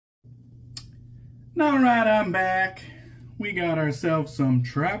Alright, I'm back. We got ourselves some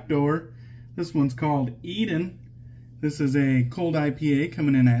Trapdoor. This one's called Eden. This is a cold IPA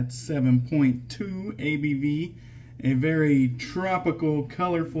coming in at 7.2 ABV. A very tropical,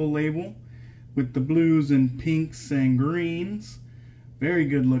 colorful label with the blues and pinks and greens. Very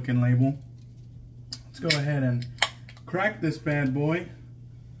good looking label. Let's go ahead and crack this bad boy,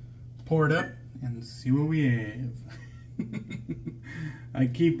 pour it up, and see what we have. I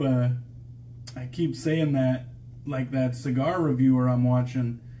keep saying that like that cigar reviewer I'm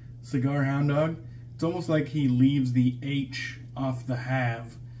watching, Cigar Hound Dog. It's almost like he leaves the H off the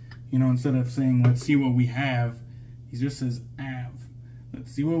have. You know, instead of saying, let's see what we have, he just says, have.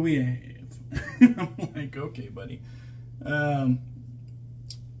 Let's see what we have. I'm like, okay, buddy. So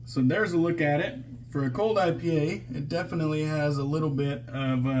there's a look at it. For a cold IPA, it definitely has a little bit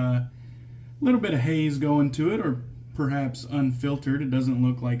of haze going to it, or perhaps unfiltered. It doesn't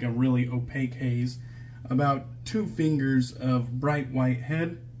look like a really opaque haze. About 2 fingers of bright white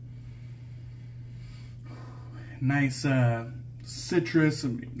head. Nice citrus,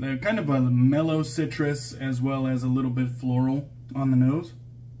 kind of a mellow citrus, as well as a little bit floral on the nose.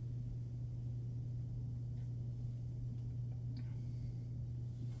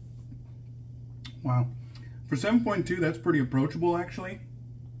 Wow. For 7.2, that's pretty approachable, actually.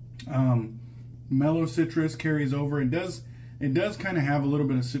 Mellow citrus carries over. It does kind of have a little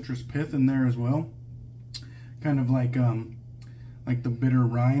bit of citrus pith in there as well. Kind of like the bitter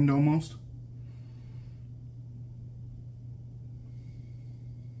rind almost.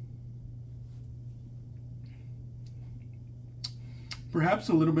 Perhaps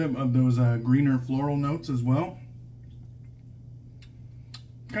a little bit of those greener floral notes as well.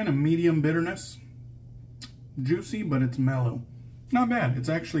 Kind of medium bitterness. Juicy, but it's mellow. Not bad. It's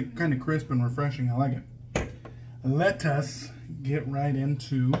actually kind of crisp and refreshing. I like it. Let us get right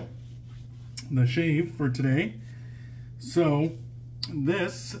into the shave for today. So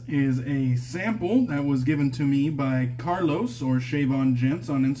this is a sample that was given to me by Carlos, or Shave On Gents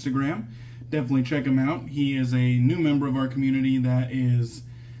on Instagram. Definitely check him out. He is a new member of our community that is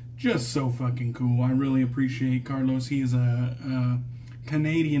just so fucking cool. I really appreciate Carlos. He is a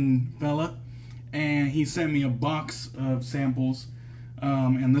Canadian fella, and he sent me a box of samples,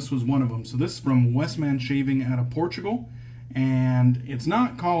 and this was one of them. So this is from Westman Shaving out of Portugal, and it's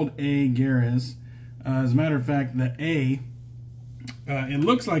not called a Gerês. As a matter of fact, the A, it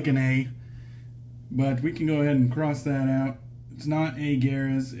looks like an A, but we can go ahead and cross that out. It's not a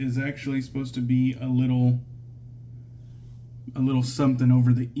Gerês. It's actually supposed to be a little something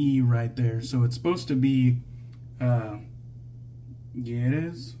over the E right there. So it's supposed to be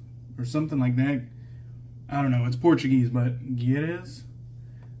Gerês or something like that. I don't know. It's Portuguese, but Gerês.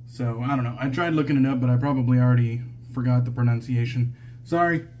 So I don't know. I tried looking it up, but I probably already forgot the pronunciation.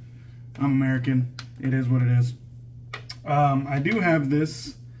 Sorry. I'm American. It is what it is. I do have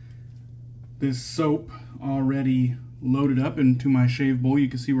this soap already loaded up into my shave bowl. You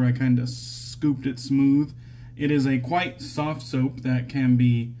can see where I kind of scooped it smooth. It is a quite soft soap that can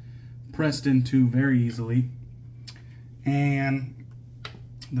be pressed into very easily. And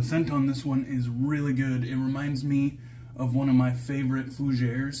the scent on this one is really good. It reminds me of one of my favorite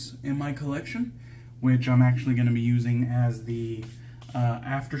Fougeres in my collection, which I'm actually going to be using as the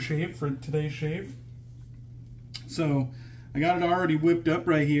aftershave for today's shave. So I got it already whipped up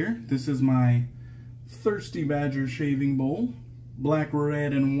right here. This is my Thirsty Badger shaving bowl, black,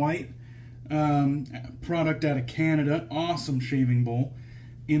 red, and white. Product out of Canada. Awesome shaving bowl.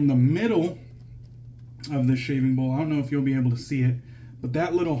 In the middle of this shaving bowl, I don't know if you'll be able to see it, but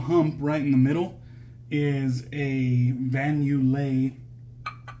that little hump right in the middle is a Vanillé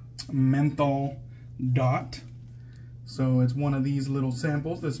menthol dot. So it's one of these little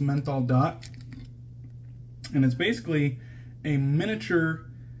samples, this menthol dot. And it's basically a miniature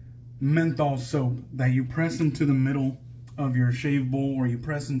menthol soap that you press into the middle of your shave bowl, or you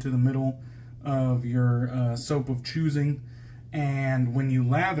press into the middle of your soap of choosing. And when you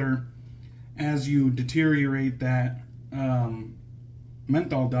lather, as you deteriorate that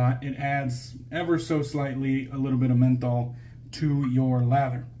menthol dot, it adds ever so slightly a little bit of menthol to your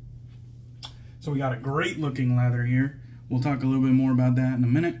lather. So we got a great looking lather here. We'll talk a little bit more about that in a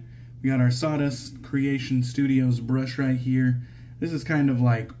minute. We got our Sawdust Creation Studios brush right here. This is kind of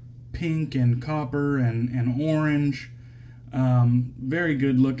like pink and copper and orange. Very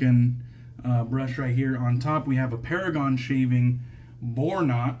good looking brush right here. On top we have a Paragon shaving Boar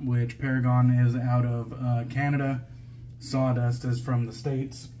knot, which Paragon is out of Canada. Sawdust is from the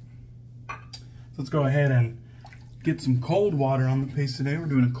States. So let's go ahead and get some cold water on the face today. We're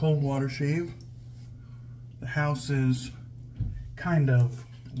doing a cold water shave. The house is kind of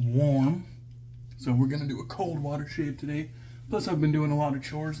warm, So we're gonna do a cold water shave today. Plus I've been doing a lot of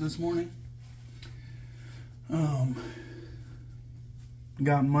chores this morning.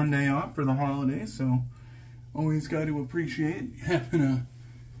 Got Monday off for the holidays, so always got to appreciate having a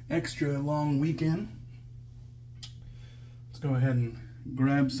extra long weekend. Let's go ahead and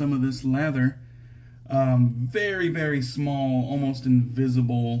grab some of this lather. Very, very small, almost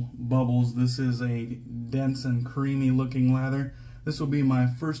invisible bubbles. This is a dense and creamy looking lather. This will be my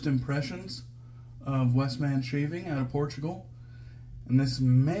first impressions of Westman shaving out of Portugal. And this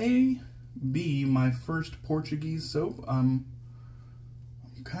may be my first Portuguese soap. I'm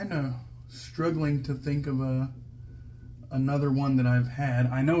kind of struggling to think of another one that I've had.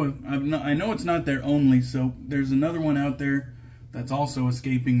 I know it's not their only soap. There's another one out there that's also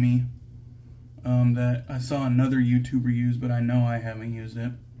escaping me that I saw another YouTuber use, but I know I haven't used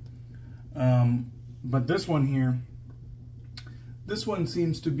it. But this one here, this one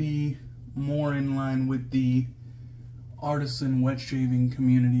seems to be more in line with the artisan wet shaving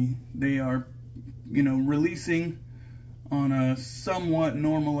community. They are, you know, releasing on a somewhat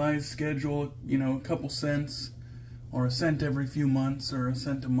normalized schedule, you know, a couple cents, or a cent every few months, or a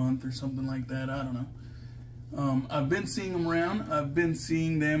cent a month, or something like that. I don't know. I've been seeing them around. I've been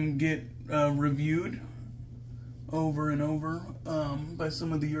seeing them get reviewed over and over by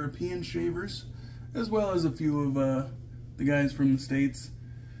some of the European shavers, as well as a few of the guys from the States.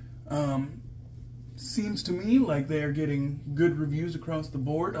 Seems to me like they are getting good reviews across the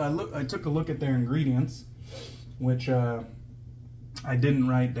board. I took a look at their ingredients, which I didn't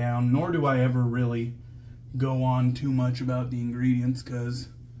write down, nor do I ever really go on too much about the ingredients, because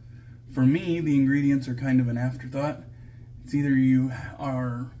for me, the ingredients are kind of an afterthought. It's either you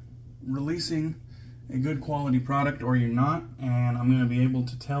are releasing a good quality product or you're not, and I'm going to be able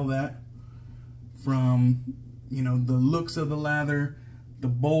to tell that from, you know, the looks of the lather, the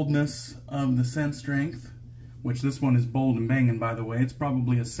boldness of the scent strength, which this one is bold and banging, by the way. It's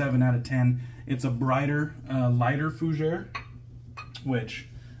probably a 7 out of 10. It's a brighter, lighter Fougere, which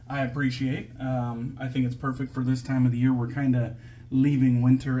I appreciate. I think it's perfect for this time of the year. We're kind of leaving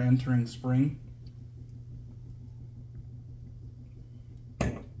winter, entering spring.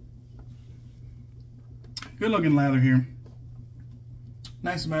 Good looking lather here.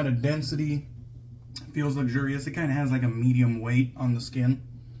 Nice amount of density. Feels luxurious. It kind of has like a medium weight on the skin.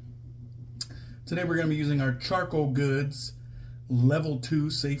 Today we're going to be using our Charcoal Goods Level 2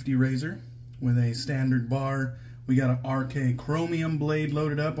 Safety Razor with a standard bar. We got an RK Chromium Blade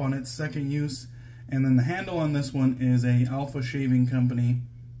loaded up on its second use. And then the handle on this one is a Alpha Shaving Company,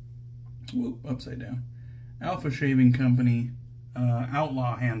 whoop, upside down, Alpha Shaving Company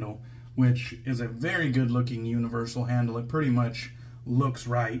Outlaw handle, which is a very good looking universal handle. It pretty much looks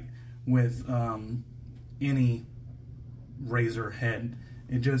right with any razor head.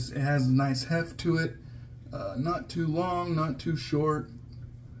 It has a nice heft to it, not too long, not too short,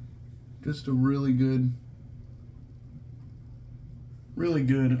 just a really good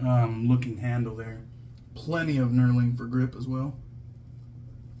looking handle there. Plenty of knurling for grip as well.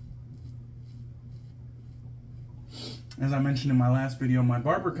 As I mentioned in my last video, my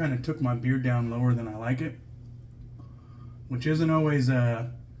barber kind of took my beard down lower than I like it, which isn't always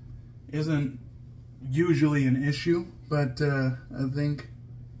isn't usually an issue, but I think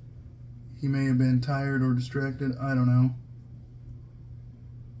he may have been tired or distracted. I don't know.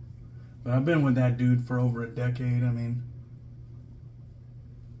 But I've been with that dude for over a decade. I mean,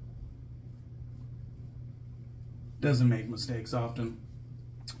 doesn't make mistakes often.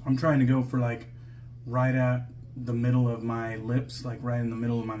 I'm trying to go for like right at the middle of my lips, like right in the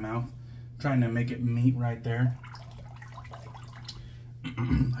middle of my mouth. Trying to make it meet right there.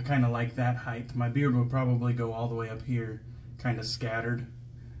 I kind of like that height. My beard would probably go all the way up here, kind of scattered,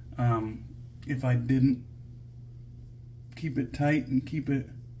 if I didn't keep it tight and keep it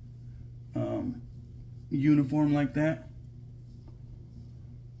uniform like that.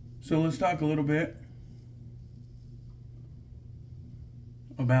 So let's talk a little bit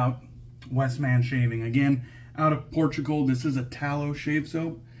about Westman shaving. Again, out of Portugal. This is a tallow shave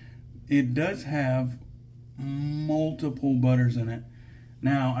soap. It does have multiple butters in it.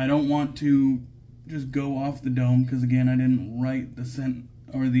 Now, I don't want to just go off the dome, because again, I didn't write the scent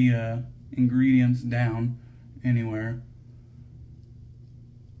or the ingredients down anywhere.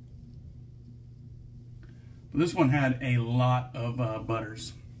 But this one had a lot of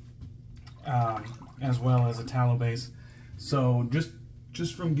butters, as well as a tallow base. So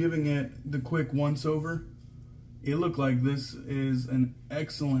just from giving it the quick once over, it looked like this is an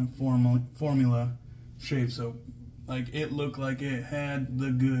excellent formula shave soap. Like, it looked like it had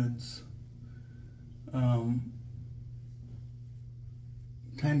the goods. Kind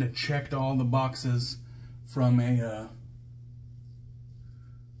kind of checked all the boxes from an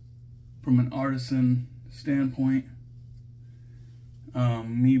artisan standpoint.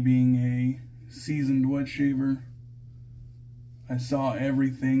 Me being a seasoned wet shaver, I saw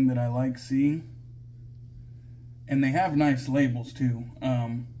everything that I like seeing. And they have nice labels too.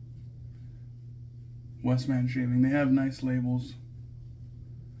 Westman Shaving, they have nice labels.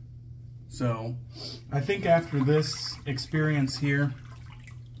 So I think after this experience here,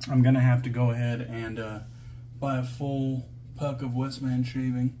 I'm gonna have to go ahead and buy a full puck of Westman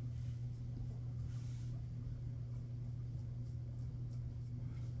Shaving.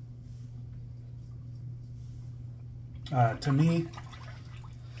 To me,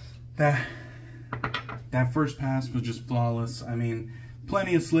 that first pass was just flawless. I mean,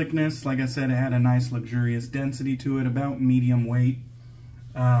 plenty of slickness. Like I said, it had a nice luxurious density to it, about medium weight.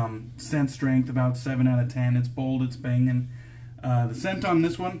 Scent strength about 7 out of 10. It's bold, it's banging. The scent on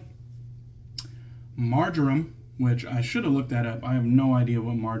this one, marjoram, which I should have looked that up. I have no idea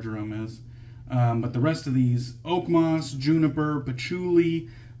what marjoram is. But the rest of these, oak moss, juniper, patchouli,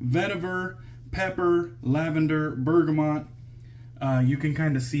 vetiver, pepper, lavender, bergamot. You can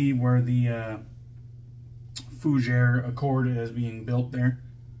kind of see where the Fougere accord is being built there.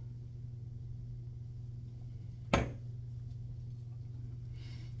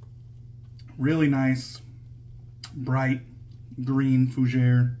 Really nice, bright green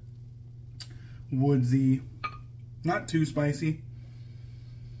Fougere, woodsy, not too spicy,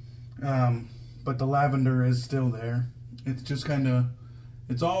 but the lavender is still there. It's just kind of,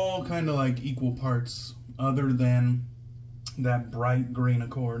 it's all kind of like equal parts, other than that bright green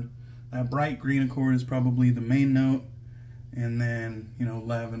accord. That bright green accord is probably the main note, and then, you know,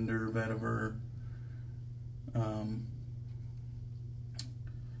 lavender, vetiver,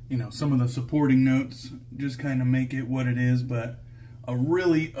 you know, some of the supporting notes just kind of make it what it is, but a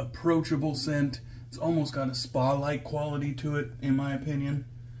really approachable scent. It's almost got a spa-like quality to it, in my opinion.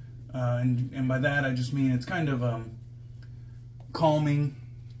 And by that, I just mean it's kind of calming.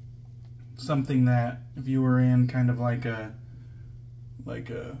 Something that if you were in kind of like a, what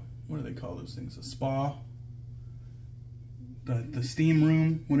do they call those things? A spa? The steam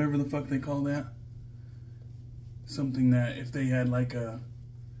room, whatever the fuck they call that. Something that if they had like a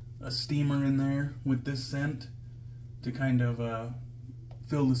steamer in there with this scent to kind of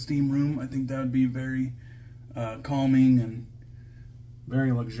fill the steam room, I think that would be very calming and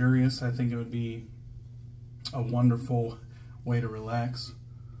very luxurious. I think it would be a wonderful way to relax.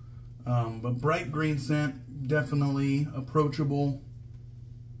 But bright green scent, definitely approachable.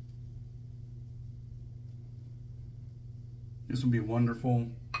 This would be wonderful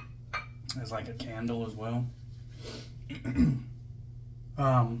as like a candle as well.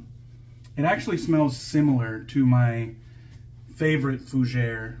 It actually smells similar to my favorite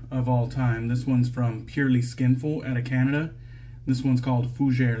Fougere of all time. This one's from Purely Skinful out of Canada. This one's called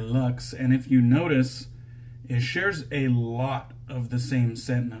Fougere Luxe, and if you notice, it shares a lot of the same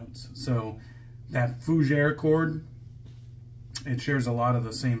scent notes. So that Fougere accord, it shares a lot of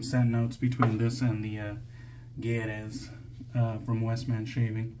the same scent notes between this and the Gerês from Westman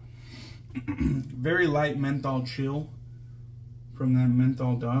Shaving. Very light menthol chill from that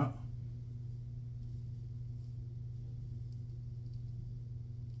menthol dot.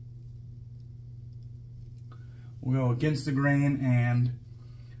 We'll go against the grain and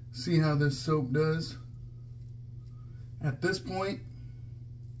see how this soap does. At this point,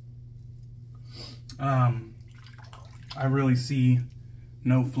 I really see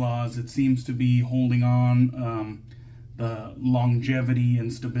no flaws. It seems to be holding on. The longevity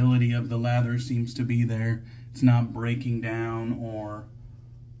and stability of the lather seems to be there. It's not breaking down or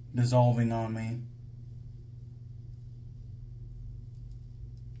dissolving on me.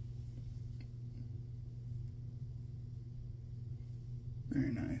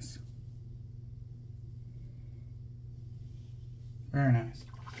 Very nice. Very nice.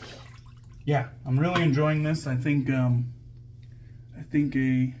 Yeah, I'm really enjoying this. I think a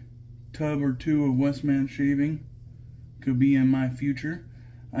tub or two of Westman Shaving could be in my future.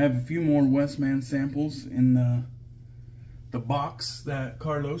 I have a few more Westman samples in the box that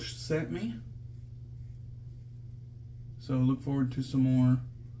Carlos sent me. So look forward to some more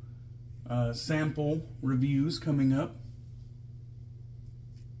sample reviews coming up.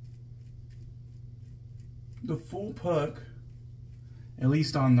 The full puck, at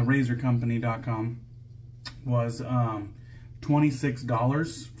least on the razorcompany.com, was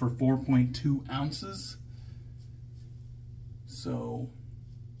 $26 for 4.2 ounces. So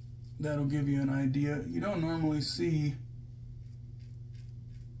that'll give you an idea. You don't normally see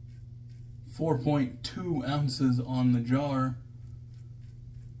 4.2 ounces on the jar.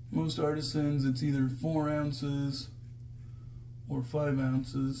 Most artisans, it's either 4 ounces or 5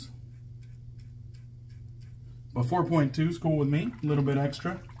 ounces. But 4.2 is cool with me. A little bit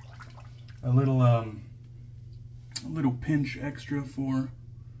extra. A little pinch extra for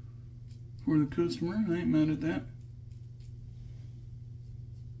the customer. I ain't mad at that.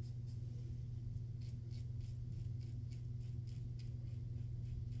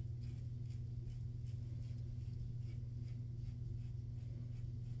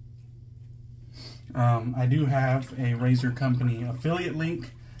 I do have a razor company affiliate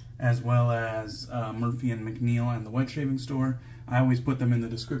link, as well as Murphy and McNeil and the wet shaving store. I always put them in the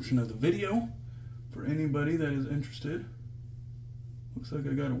description of the video for anybody that is interested. Looks like I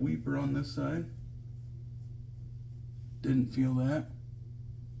got a weeper on this side. Didn't feel that.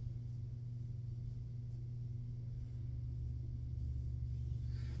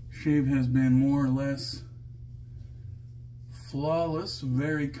 Shave has been more or less flawless,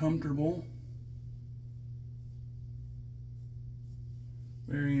 very comfortable.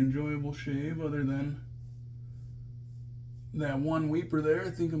 Very enjoyable shave, other than that one weeper there. I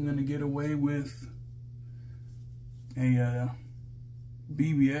think I'm going to get away with a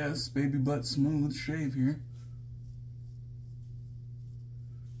BBS, Baby Butt Smooth shave here.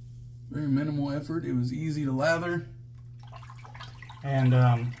 Very minimal effort. It was easy to lather. And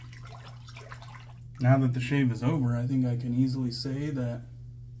now that the shave is over, I think I can easily say that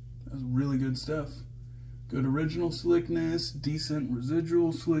that's really good stuff. Good original slickness, decent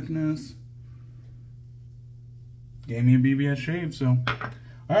residual slickness. Gave me a BBS shave, so.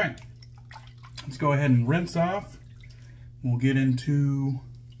 Alright, let's go ahead and rinse off. We'll get into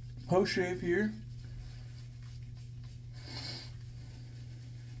post shave here.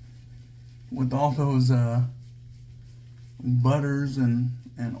 With all those butters and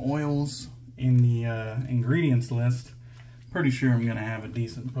oils in the ingredients list, pretty sure I'm going to have a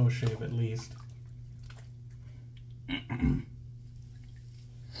decent post shave at least.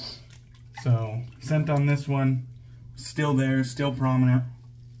 So, scent on this one, still there, still prominent.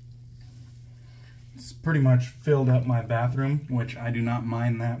 It's pretty much filled up my bathroom, which I do not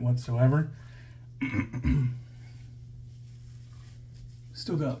mind that whatsoever.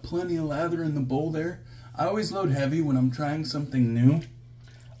 Still got plenty of lather in the bowl there. I always load heavy when I'm trying something new,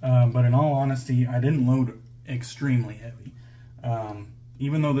 but in all honesty, I didn't load extremely heavy.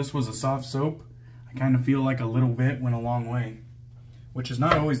 Even though this was a soft soap, I kind of feel like a little bit went a long way, which is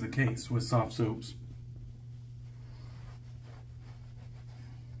not always the case with soft soaps.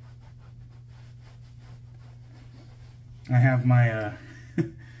 I have my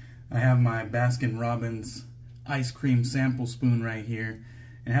I have my Baskin-Robbins ice cream sample spoon right here.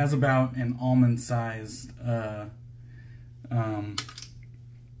 It has about an almond-sized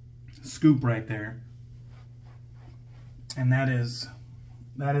scoop right there, and that is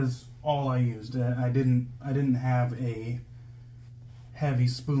all I used. I didn't have a heavy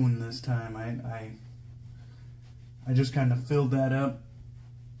spoon this time. I just kind of filled that up,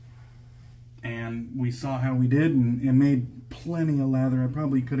 and we saw how we did, and it made plenty of lather. I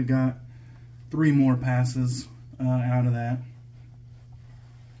probably could have got 3 more passes out of that.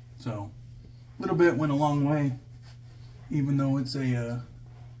 So a little bit went a long way, even though it's a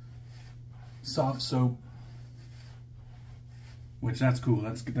soft soap, which that's cool.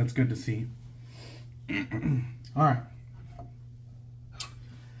 That's good to see. All right,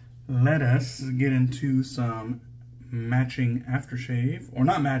 let us get into some matching aftershave, or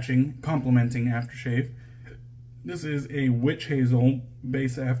not matching, complementing aftershave. This is a witch hazel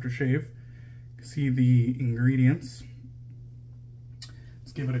base aftershave. You can see the ingredients.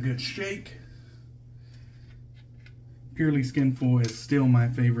 Let's give it a good shake. Purely Skinful is still my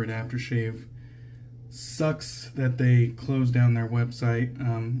favorite aftershave. Sucks that they closed down their website.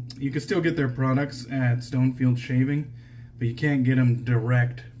 You can still get their products at Stonefield Shaving, but you can't get them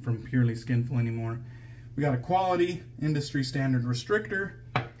direct from Purely Skinful anymore. We got a quality industry standard restrictor,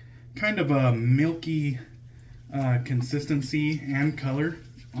 kind of a milky consistency and color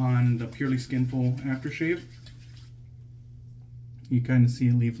on the Purely Skinful aftershave. You kind of see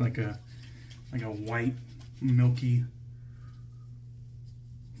it leaves like a white milky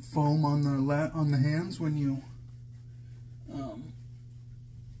foam on the hands when you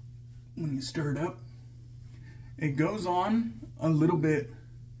stir it up. It goes on a little bit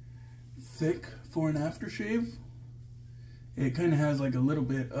thick for an aftershave. It kind of has like a little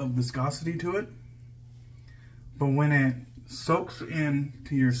bit of viscosity to it, but when it soaks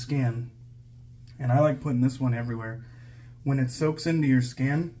into your skin, and I like putting this one everywhere, when it soaks into your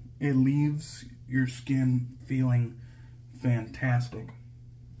skin, it leaves your skin feeling fantastic.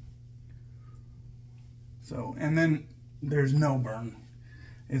 So, and then there's no burn.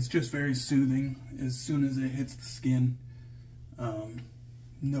 It's just very soothing as soon as it hits the skin.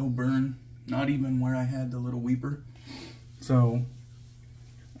 No burn, not even where I had the little weeper. So,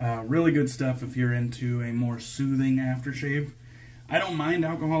 really good stuff if you're into a more soothing aftershave. I don't mind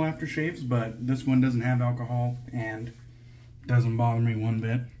alcohol aftershaves, but this one doesn't have alcohol and doesn't bother me one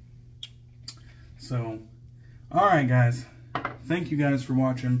bit. So, alright guys, thank you guys for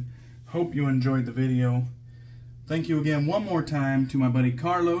watching. Hope you enjoyed the video. Thank you again one more time to my buddy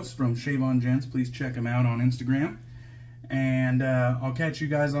Carlos from Shave On Gents. Please check him out on Instagram. And I'll catch you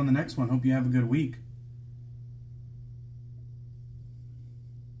guys on the next one. Hope you have a good week.